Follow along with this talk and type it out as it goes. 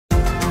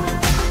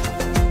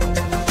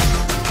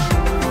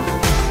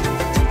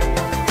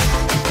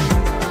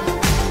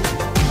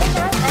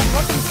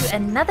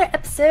another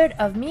episode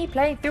of me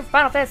playing through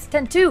Final Fantasy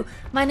X-2.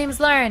 My name is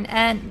Lauren,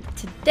 and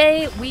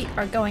today we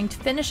are going to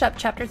finish up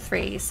Chapter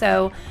 3.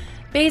 So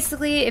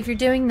basically, if you're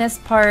doing this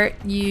part,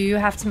 you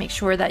have to make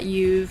sure that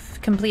you've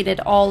completed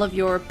all of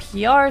your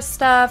PR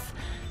stuff,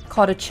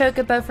 caught a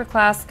chocobo for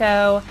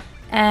Clasco,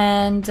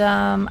 and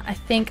I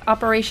think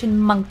Operation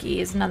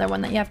Monkey is another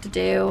one that you have to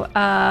do,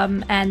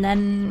 and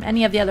then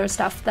any of the other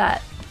stuff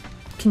that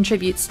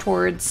contributes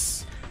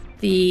towards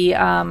the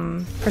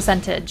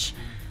percentage.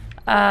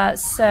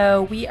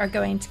 So we are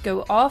going to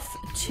go off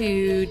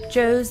to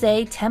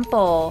Djose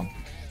Temple.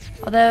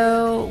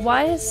 Although,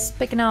 why is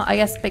Bikanal? I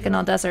guess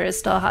Bikanal Desert is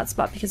still a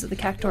hotspot because of the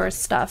Cactuar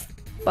stuff,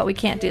 but we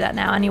can't do that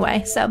now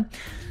anyway. So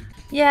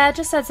yeah, it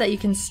just says that you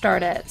can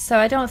start it. So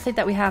I don't think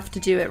that we have to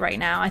do it right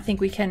now. I think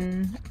we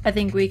can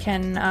leave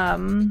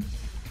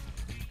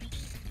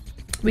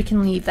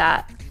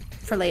that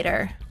for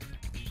later.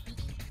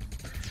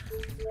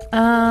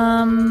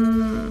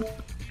 And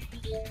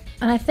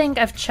I think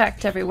I've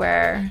checked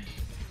everywhere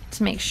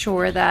to make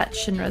sure that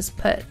Shinra's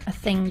put a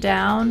thing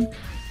down.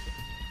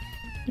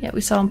 Yeah, we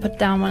saw him put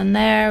down one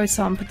there, we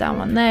saw him put down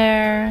one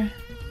there.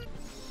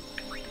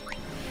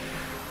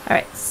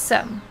 Alright,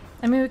 so,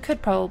 I mean, we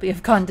could probably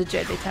have gone to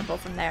Djose Temple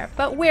from there,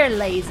 but we're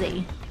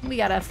lazy. We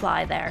gotta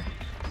fly there.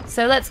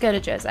 So let's go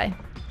to Djose.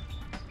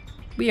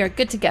 We are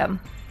good to go.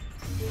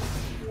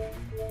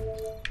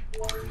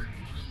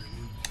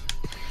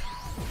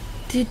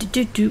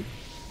 Do-do-do-do.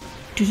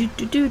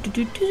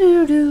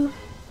 Do-do-do-do-do-do-do-do.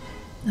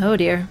 Oh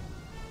dear.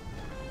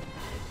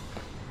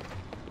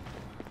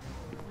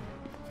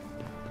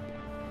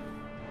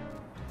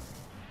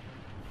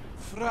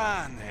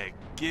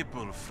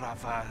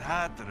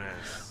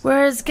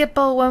 Where's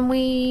Gippal when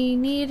we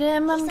need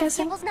him, I'm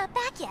guessing? Gippal's not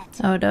back yet.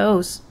 Oh,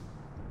 Djose.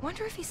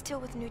 Wonder if he's still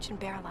with Nuch and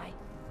Barrelite.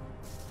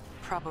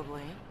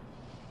 Probably.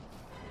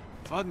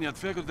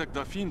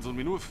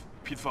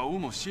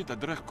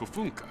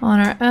 On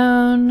our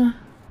own.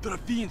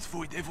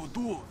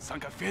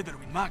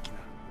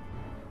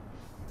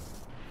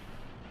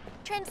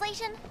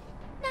 Translation?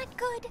 Not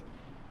good.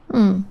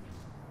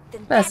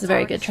 That's a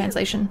very good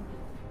translation.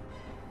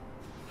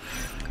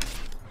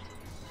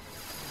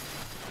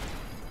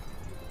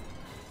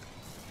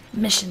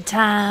 Mission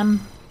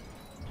time.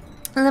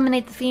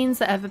 Eliminate the fiends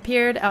that have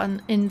appeared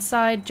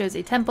inside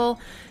Djose Temple.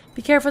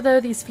 Be careful though,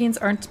 these fiends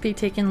aren't to be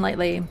taken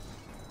lightly.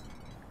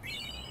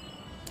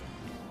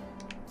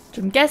 Which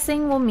I'm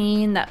guessing will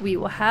mean that we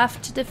will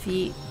have to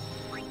defeat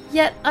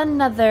yet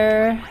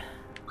another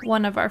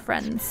one of our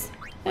friends.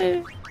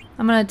 I'm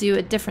gonna do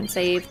a different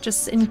save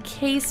just in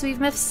case we've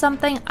missed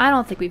something. I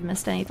don't think we've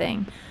missed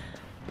anything,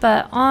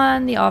 but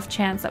on the off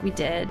chance that we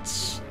did,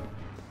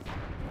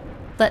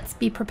 let's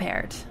be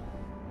prepared.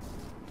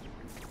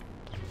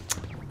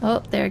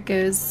 Oh, there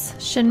goes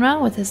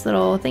Shinra with his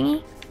little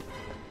thingy.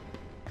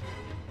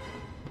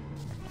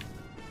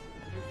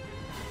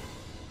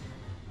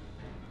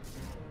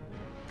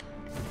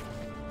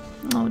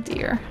 Oh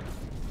dear.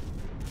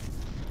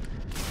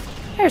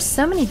 There's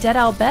so many Dead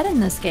Owl Bed in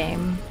this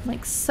game.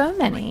 Like, so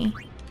many.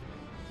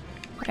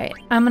 Alright,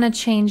 I'm gonna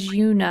change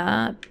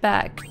Yuna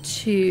back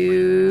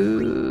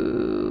to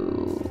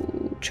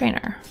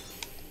trainer.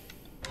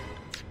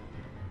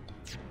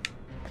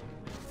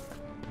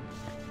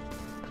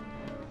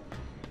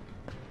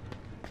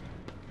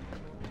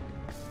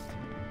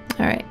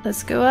 Alright,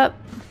 let's go up.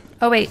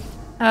 Oh wait.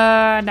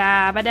 Let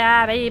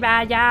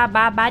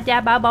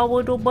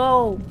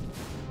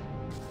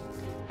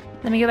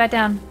me go back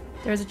down.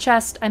 There's a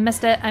chest. I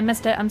missed it. I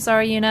missed it. I'm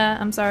sorry, Yuna.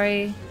 I'm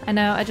sorry. I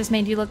know, I just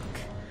made you look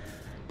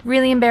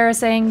really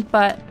embarrassing,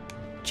 but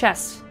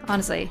chest,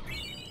 honestly.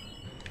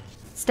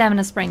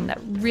 Stamina spring,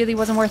 that really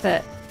wasn't worth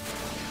it.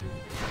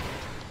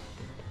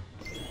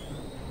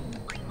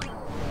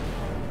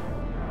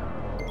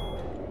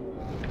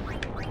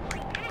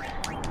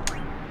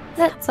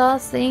 Let's all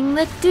sing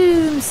the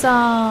Doom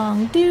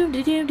song. Doom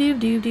da doom doom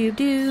doom doom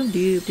doom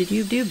doom da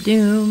doom doom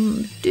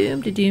doom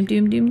doom da doom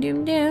doom doom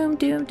doom doom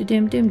doom da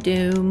doom doom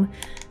doom.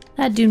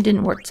 That doom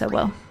didn't work so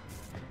well.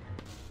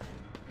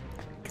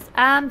 'Cause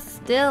I'm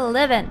still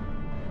living.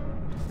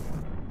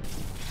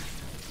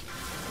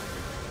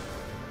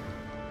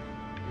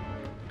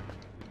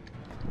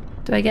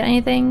 Do I get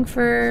anything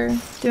for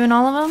doing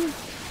all of them?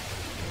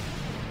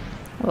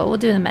 Well, we'll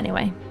do them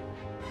anyway.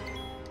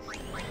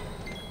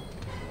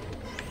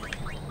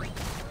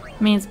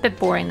 I mean, it's a bit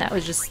boring that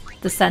was just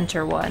the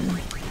center one.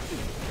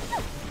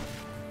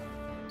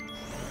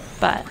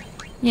 But,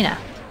 you know.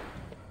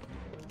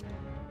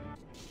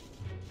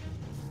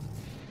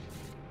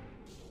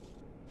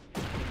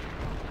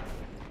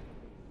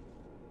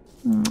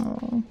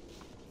 Aww.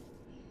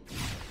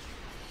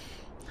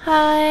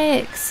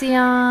 Hi,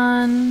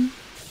 Aeon.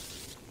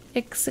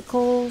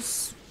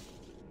 Ixicles.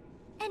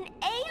 An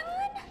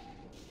Aeon?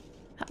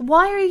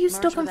 Why are you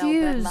still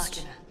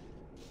confused?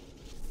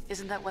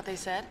 Isn't that what they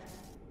said?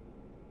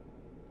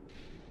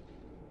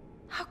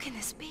 How can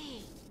this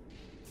be?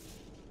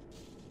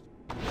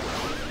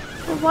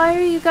 But why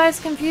are you guys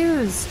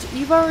confused?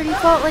 You've already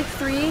fought like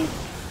 3.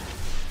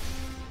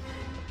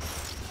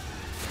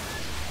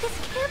 This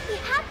can't be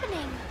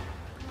happening?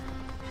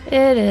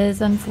 It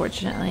is,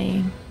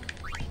 unfortunately.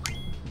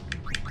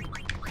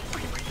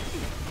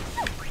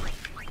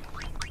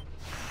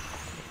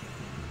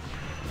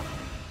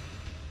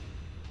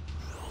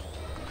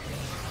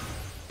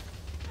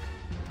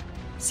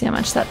 See how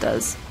much that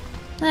does.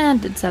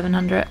 And did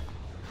 700.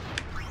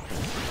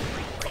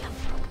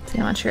 See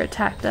how much your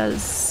attack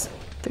does.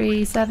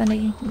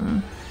 370.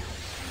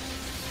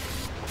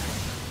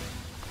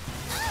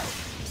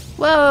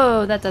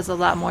 Whoa, that does a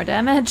lot more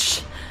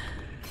damage.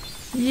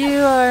 You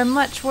are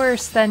much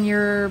worse than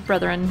your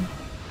brethren.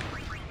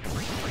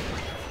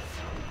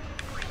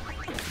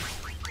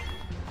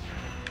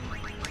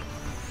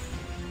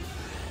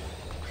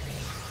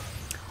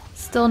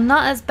 Still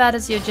not as bad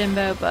as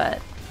Yojimbo,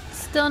 but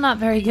still not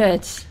very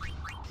good.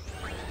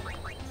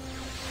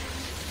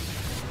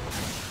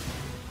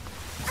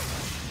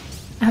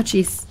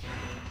 Ouchies.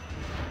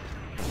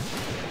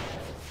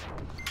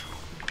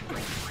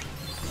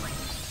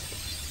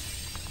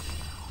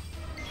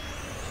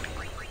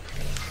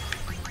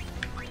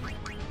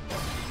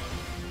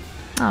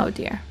 Oh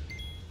dear.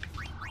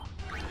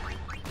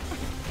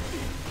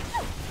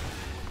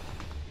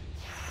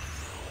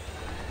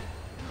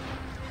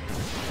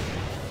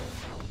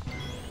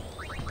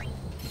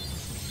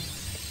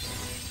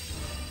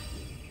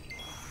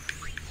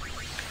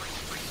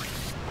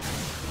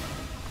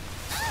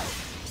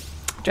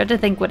 Dread to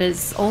think what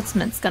his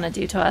ultimate's gonna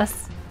do to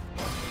us.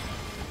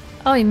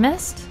 Oh, he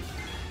missed?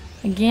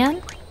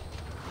 Again?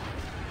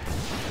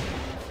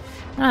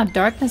 I don't have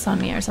darkness on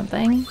me or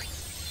something.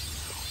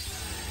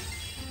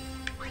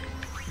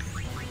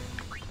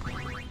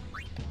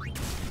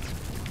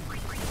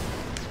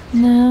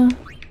 No.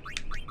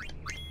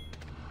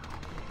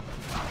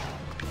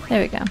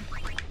 There we go.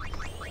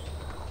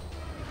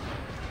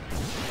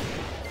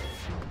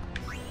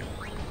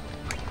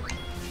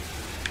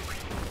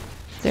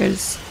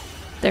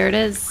 There it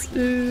is.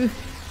 Ooh.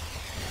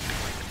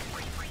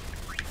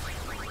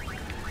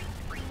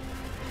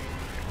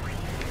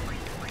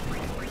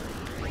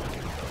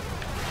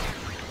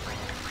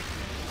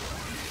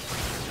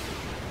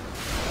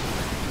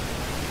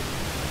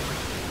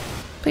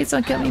 Please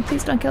don't kill me,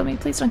 please don't kill me,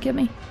 please don't kill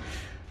me.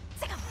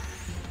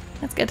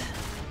 That's good.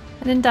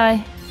 I didn't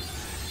die.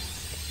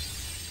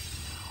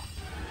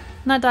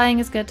 Not dying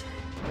is good.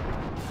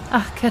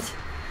 Ah, good.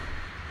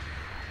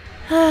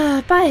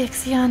 Bye,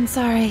 Ixion.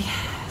 Sorry.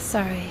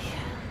 Sorry.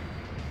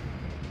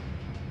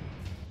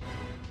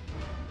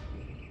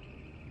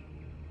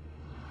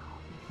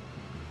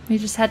 We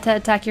just had to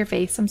attack your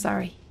face. I'm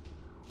sorry.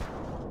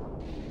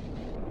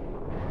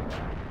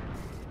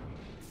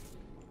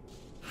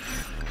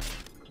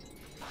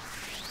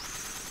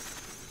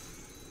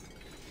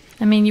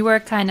 I mean, you were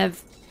kind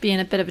of being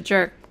a bit of a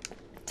jerk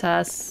to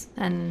us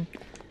and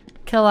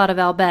kill out of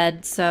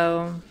Albed,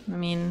 so, I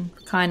mean,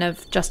 kind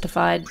of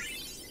justified.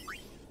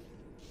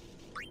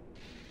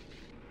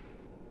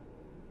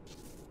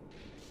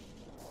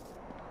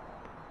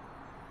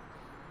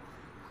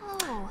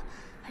 Oh,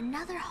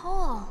 another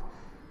hole.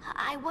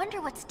 I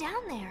wonder what's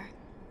down there.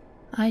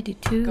 I do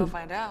too. Go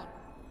find out.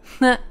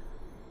 No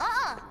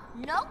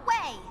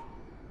way.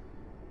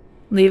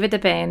 Leave it to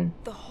Pain.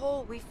 The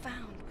hole we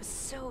found was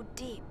so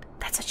deep.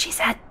 That's what she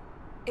said.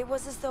 It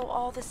was as though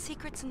all the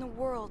secrets in the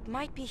world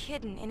might be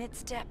hidden in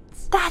its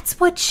depths. That's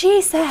what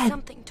she said.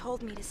 Something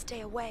told me to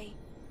stay away.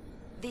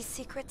 These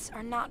secrets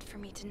are not for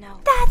me to know.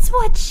 That's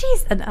what she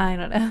said. I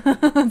don't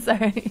know.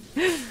 Sorry.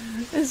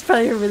 It's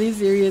probably a really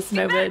serious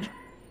moment.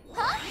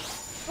 Huh?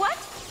 What?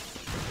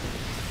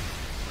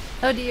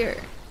 Oh dear.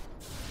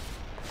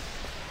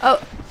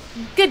 Oh,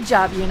 good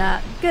job,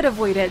 Yuna. Good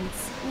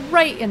avoidance.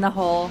 Right in the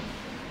hole.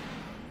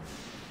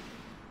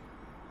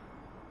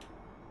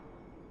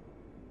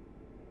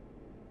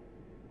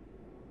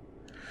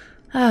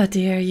 Oh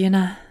dear,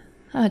 Yuna.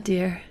 Oh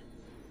dear.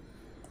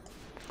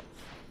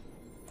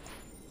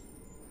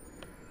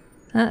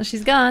 Oh,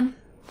 she's gone.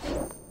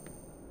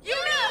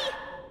 Yuna!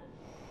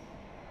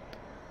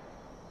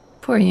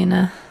 Poor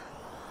Yuna.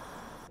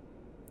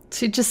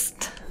 She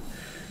just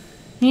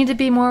needed to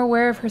be more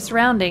aware of her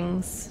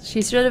surroundings.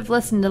 She should have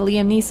listened to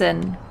Liam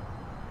Neeson.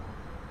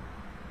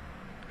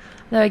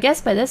 Though I guess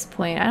by this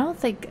point, I don't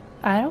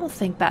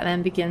think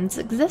Batman Begins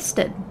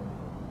existed.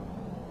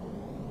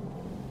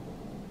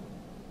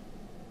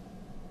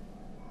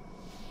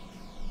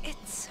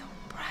 It's so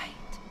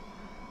bright.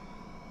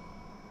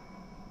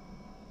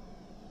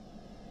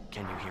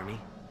 Can you hear me?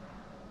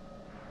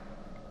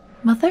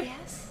 Mother?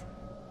 Yes?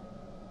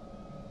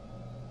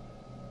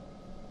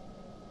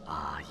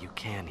 Ah, you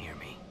can hear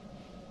me.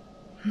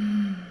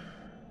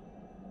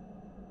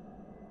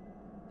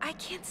 I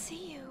can't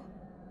see you.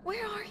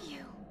 Where are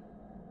you?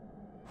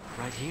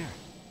 Right here.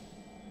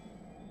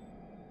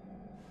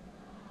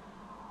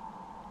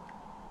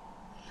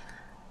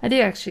 I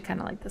do actually kind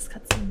of like this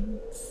cutscene.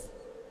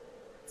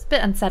 It's a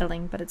bit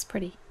unsettling, but it's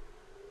pretty.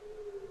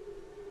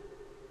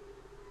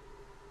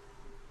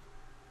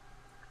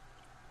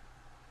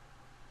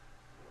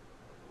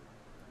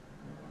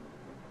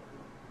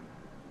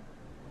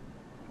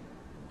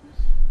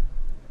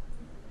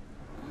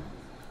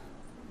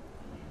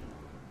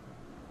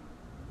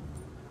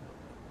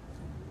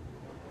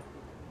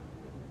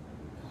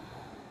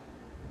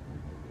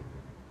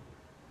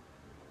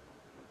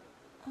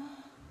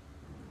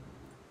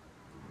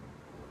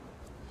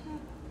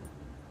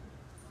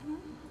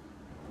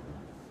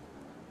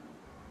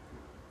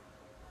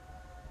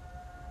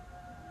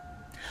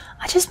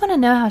 I just want to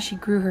know how she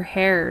grew her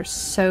hair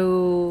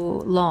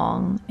so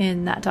long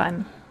in that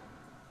time.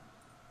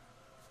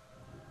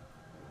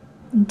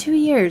 In 2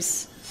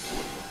 years.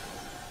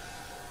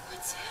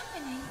 What's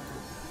happening?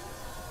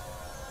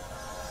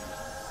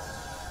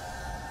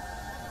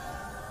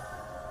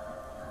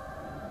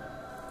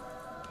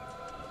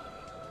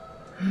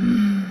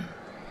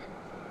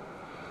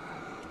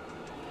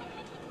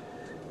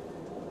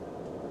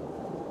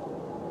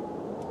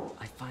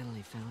 I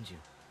finally found you.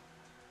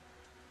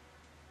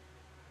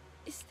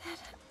 Is that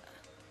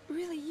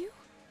really you?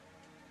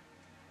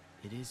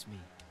 It is me.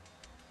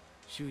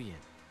 Shuyin.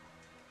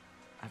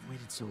 I've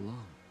waited so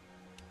long.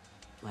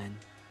 Len.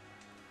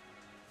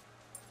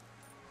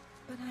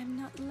 But I'm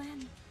not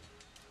Len.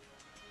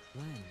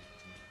 Len.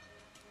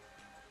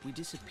 We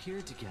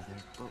disappeared together,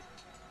 but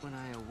when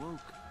I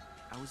awoke,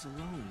 I was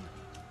alone.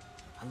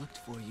 I looked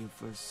for you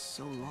for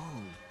so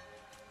long.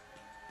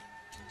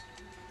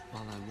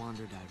 While I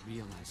wandered, I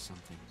realized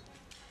something.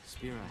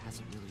 Spira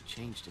hasn't really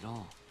changed at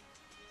all.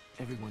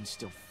 Everyone's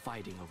still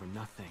fighting over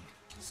nothing,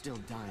 still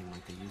dying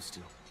like they used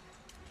to.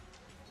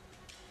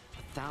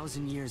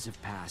 1,000 years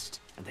have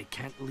passed, and they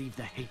can't leave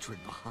the hatred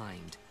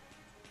behind.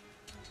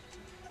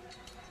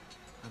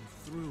 I'm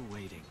through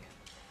waiting.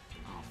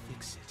 I'll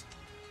fix it.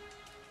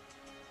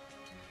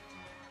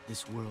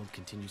 This world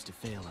continues to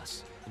fail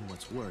us, and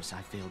what's worse,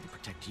 I failed to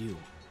protect you.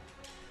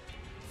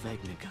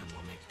 Vegnagun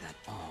will make that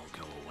all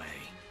go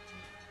away.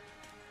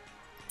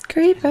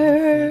 Creeper!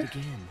 And we'll fight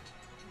again.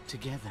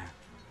 Together.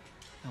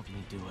 Help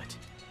me do it.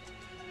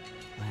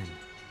 Len.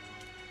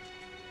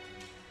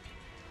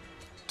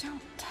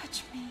 Don't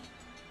touch me.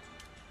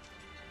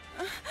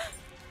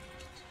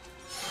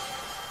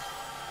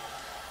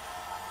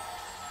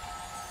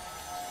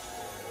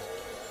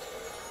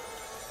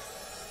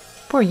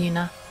 Poor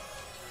Yuna.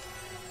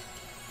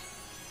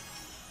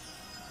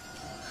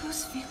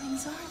 Whose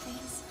feelings are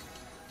these?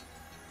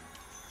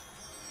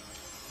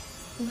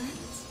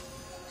 Len's?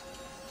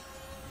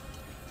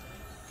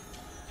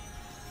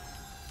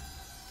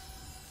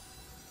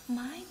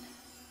 Mine?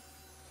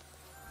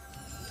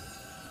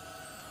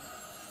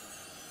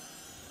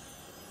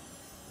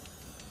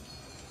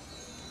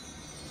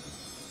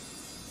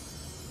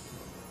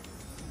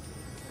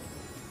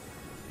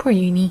 Poor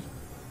Uni.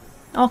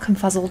 All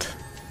confuzzled.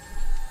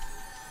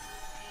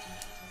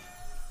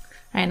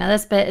 Alright, now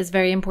this bit is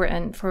very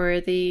important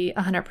for the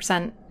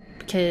 100%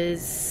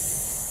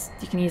 because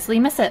you can easily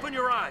miss it. Open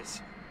your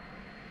eyes.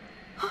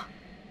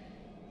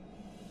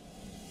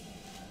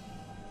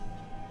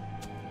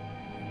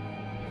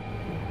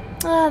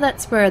 Ah,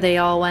 that's where they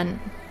all went.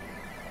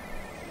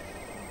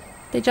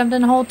 They jumped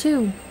in a hole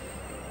too.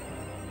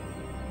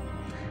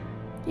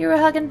 You were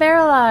hugging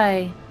Barrel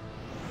Eye.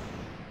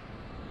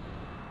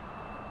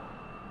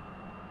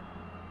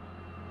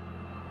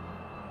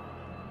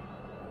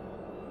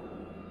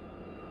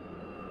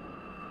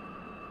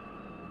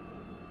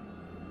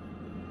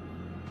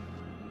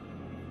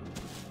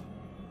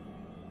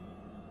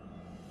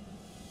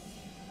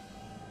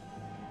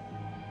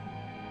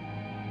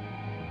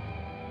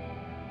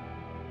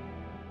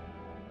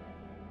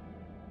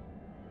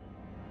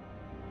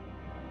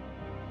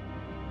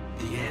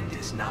 The end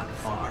is not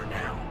far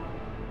now.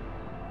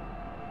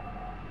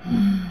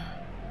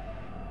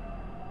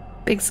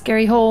 Big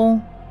scary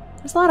hole.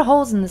 There's a lot of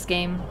holes in this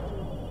game.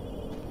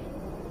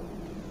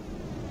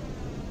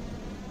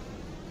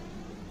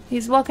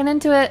 He's walking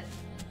into it.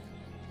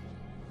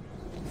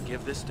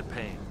 Give this to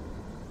Pain.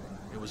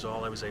 It was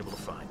all I was able to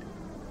find.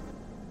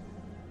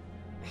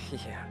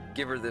 Yeah,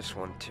 give her this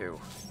one too.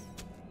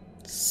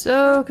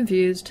 So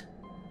confused.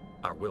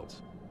 Our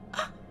wills.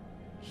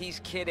 He's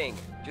kidding.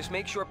 Just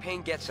make sure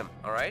Pain gets him,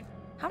 alright?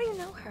 How do you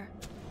know her?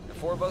 The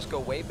four of us go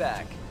way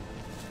back.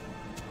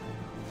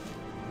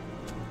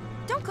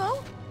 Don't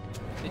go!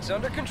 It's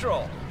under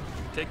control.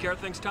 Take care of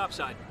things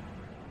topside.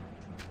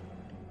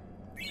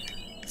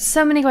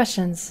 So many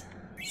questions.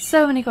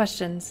 So many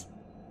questions.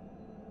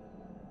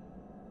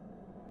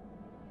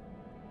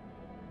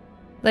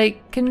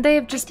 Like, couldn't they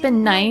have just I didn't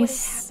been know what had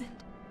nice happened.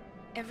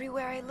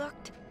 Everywhere I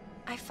looked,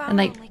 I found and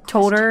like only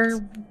told her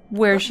questions.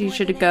 where But she more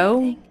should than go?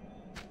 anything,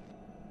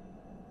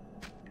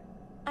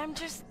 I'm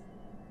just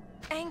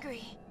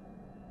angry.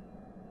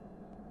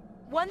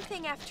 One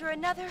thing after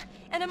another,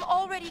 and I'm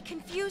already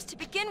confused to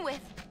begin with.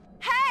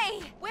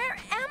 Hey! Where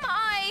am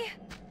I?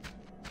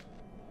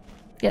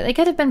 Yeah, they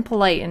could have been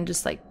polite and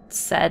just like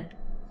said.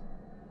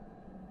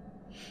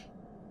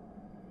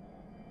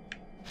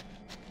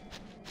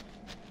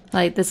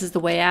 Like, this is the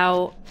way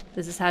out.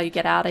 This is how you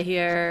get out of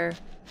here.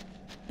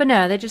 But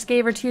no, they just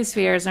gave her 2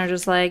 spheres and are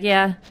just like,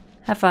 yeah,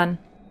 have fun.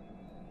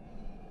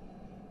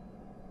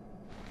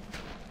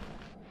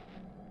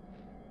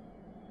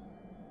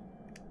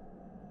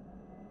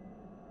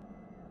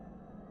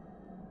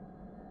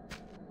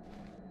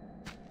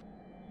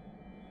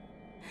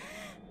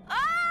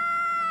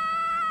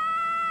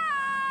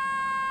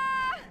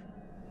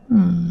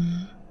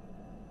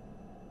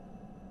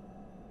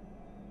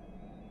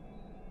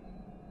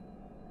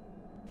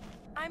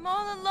 I'm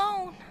all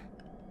alone.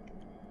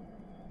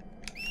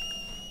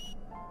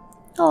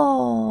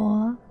 Oh.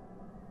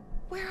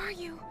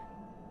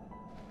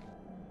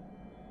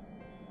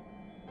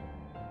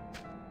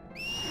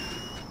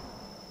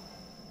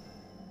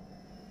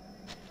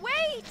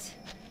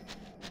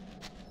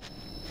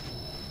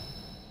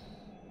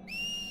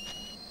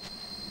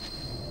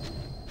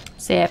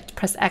 So you have to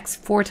press X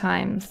 4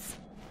 times.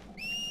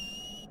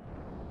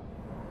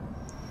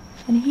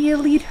 And he'll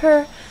lead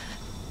her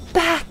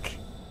back.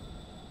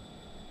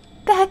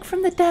 Back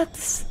from the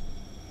depths.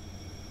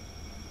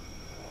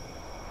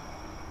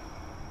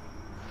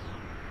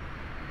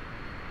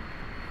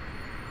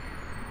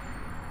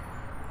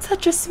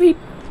 Such a sweet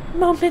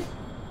moment.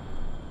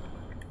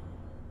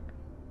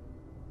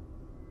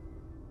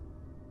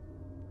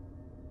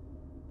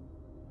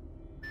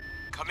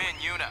 Come in,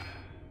 Yuna.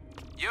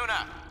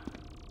 Yuna!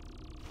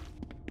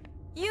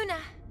 Yuna,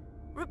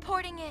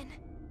 reporting in.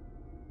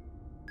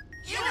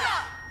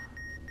 Yuna!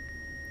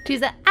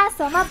 She's an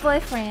asshole, my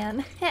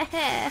boyfriend.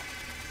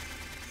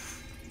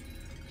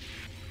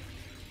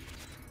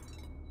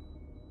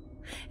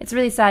 It's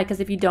really sad because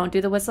if you don't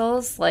do the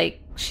whistles,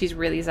 like, she's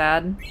really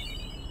sad.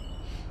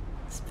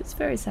 It's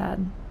very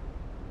sad.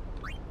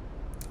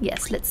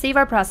 Yes, let's save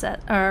our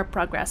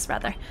progress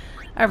rather.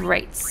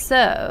 Alright,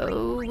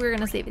 so we're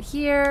gonna save it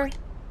here.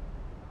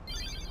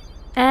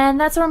 And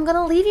that's where I'm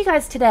gonna leave you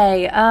guys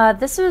today.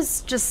 This was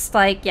just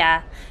like,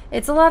 yeah,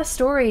 it's a lot of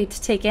story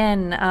to take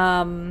in.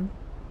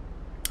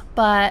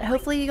 But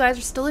hopefully you guys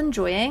are still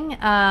enjoying.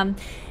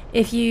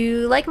 If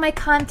you like my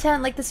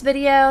content, like this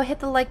video,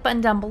 hit the like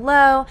button down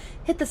below.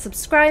 Hit the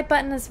subscribe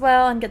button as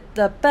well and get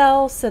the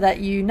bell so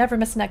that you never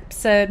miss an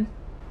episode.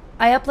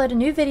 I upload a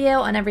new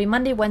video on every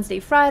Monday, Wednesday,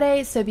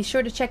 Friday, so be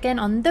sure to check in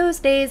on those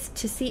days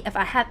to see if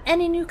I have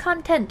any new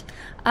content.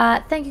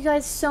 Thank you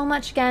guys so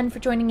much again for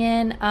joining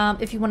in.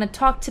 If you want to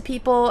talk to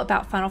people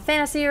about Final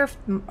Fantasy or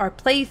our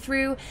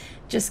playthrough,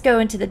 just go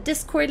into the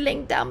Discord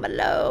link down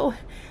below.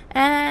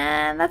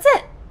 And that's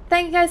it.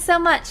 Thank you guys so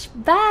much.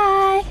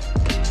 Bye!